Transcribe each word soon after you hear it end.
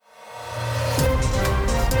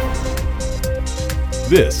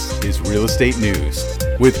This is Real Estate News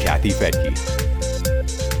with Kathy Fettke.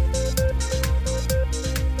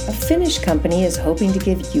 A Finnish company is hoping to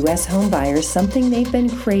give U.S. homebuyers something they've been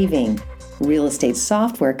craving. Real estate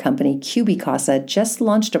software company Kubikasa just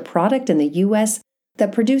launched a product in the U.S.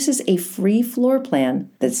 that produces a free floor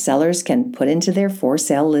plan that sellers can put into their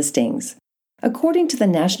for-sale listings. According to the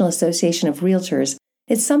National Association of Realtors,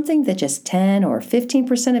 it's something that just 10 or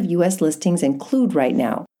 15% of U.S. listings include right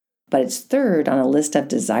now, but it's third on a list of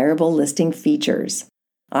desirable listing features.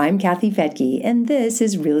 I'm Kathy Fettke, and this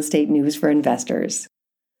is Real Estate News for Investors.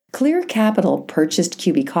 Clear Capital purchased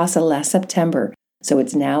Kubikasa last September, so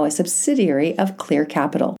it's now a subsidiary of Clear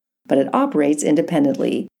Capital, but it operates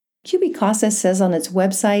independently. Kubikasa says on its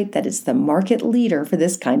website that it's the market leader for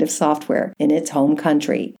this kind of software in its home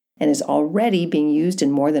country and is already being used in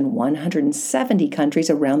more than 170 countries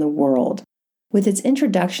around the world. With its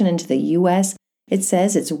introduction into the U.S., it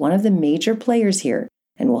says it's one of the major players here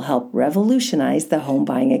and will help revolutionize the home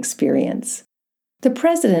buying experience. The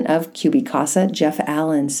president of Kubikasa, Jeff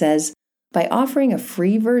Allen, says, by offering a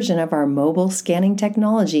free version of our mobile scanning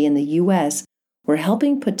technology in the U.S., we're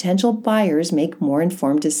helping potential buyers make more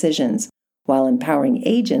informed decisions while empowering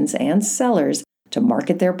agents and sellers to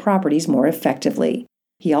market their properties more effectively.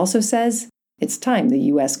 He also says it's time the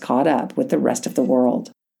U.S. caught up with the rest of the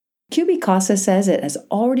world. Kubikasa says it has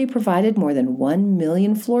already provided more than 1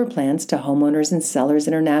 million floor plans to homeowners and sellers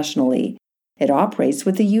internationally. It operates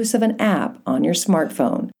with the use of an app on your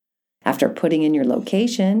smartphone. After putting in your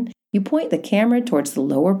location, you point the camera towards the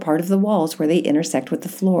lower part of the walls where they intersect with the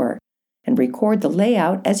floor and record the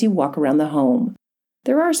layout as you walk around the home.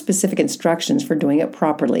 There are specific instructions for doing it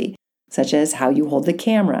properly, such as how you hold the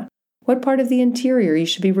camera, what part of the interior you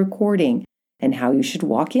should be recording, and how you should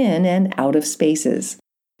walk in and out of spaces.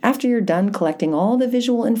 After you're done collecting all the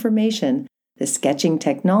visual information, the sketching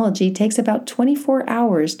technology takes about 24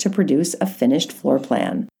 hours to produce a finished floor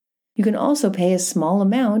plan. You can also pay a small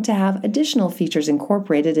amount to have additional features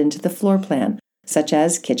incorporated into the floor plan, such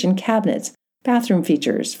as kitchen cabinets, bathroom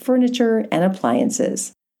features, furniture, and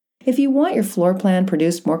appliances. If you want your floor plan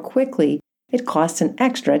produced more quickly, it costs an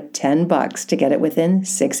extra $10 to get it within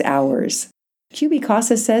 6 hours.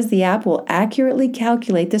 Kubikasa says the app will accurately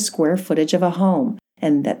calculate the square footage of a home,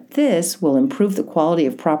 and that this will improve the quality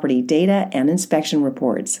of property data and inspection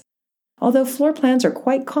reports. Although floor plans are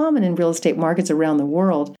quite common in real estate markets around the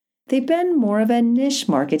world, they've been more of a niche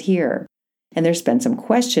market here, and there's been some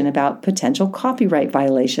question about potential copyright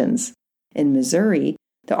violations. In Missouri,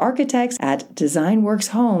 the architects at DesignWorks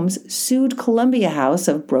Homes sued Columbia House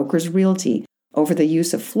of Brokers Realty over the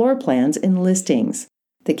use of floor plans in listings.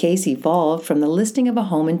 The case evolved from the listing of a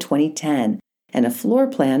home in 2010 and a floor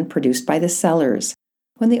plan produced by the sellers.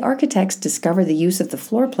 When the architects discovered the use of the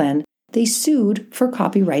floor plan, they sued for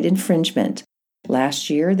copyright infringement.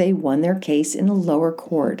 Last year, they won their case in a lower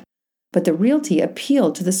court, but the realty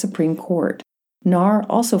appealed to the Supreme Court. NAR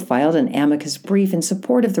also filed an amicus brief in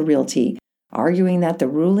support of the realty, arguing that the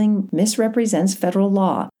ruling misrepresents federal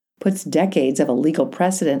law, puts decades of a legal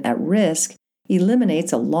precedent at risk,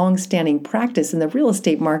 eliminates a long-standing practice in the real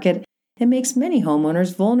estate market, and makes many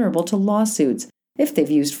homeowners vulnerable to lawsuits if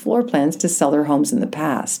they've used floor plans to sell their homes in the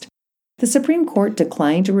past. The Supreme Court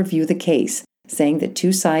declined to review the case, saying that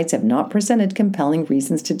two sides have not presented compelling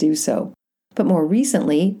reasons to do so. But more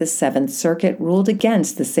recently, the Seventh Circuit ruled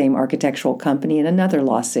against the same architectural company in another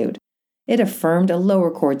lawsuit. It affirmed a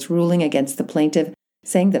lower court's ruling against the plaintiff,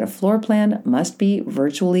 saying that a floor plan must be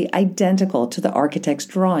virtually identical to the architect's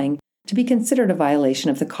drawing to be considered a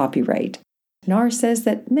violation of the copyright. NAR says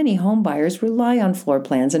that many home buyers rely on floor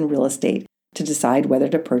plans in real estate to decide whether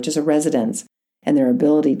to purchase a residence, and their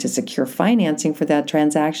ability to secure financing for that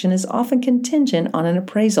transaction is often contingent on an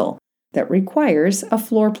appraisal that requires a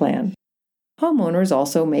floor plan. Homeowners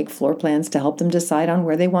also make floor plans to help them decide on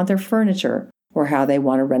where they want their furniture or how they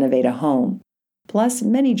want to renovate a home. Plus,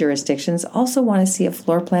 many jurisdictions also want to see a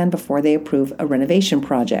floor plan before they approve a renovation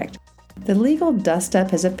project. The legal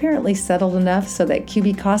dust-up has apparently settled enough so that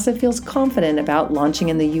Kubikasa feels confident about launching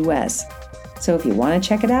in the U.S. So if you want to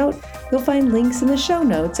check it out, you'll find links in the show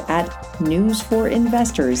notes at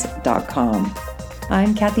newsforinvestors.com.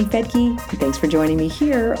 I'm Kathy Fettke, and thanks for joining me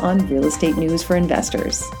here on Real Estate News for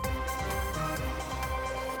Investors.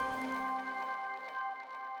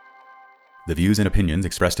 The views and opinions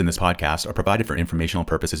expressed in this podcast are provided for informational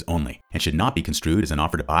purposes only and should not be construed as an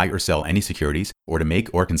offer to buy or sell any securities or to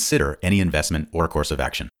make or consider any investment or course of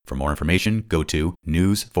action. For more information, go to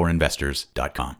newsforinvestors.com.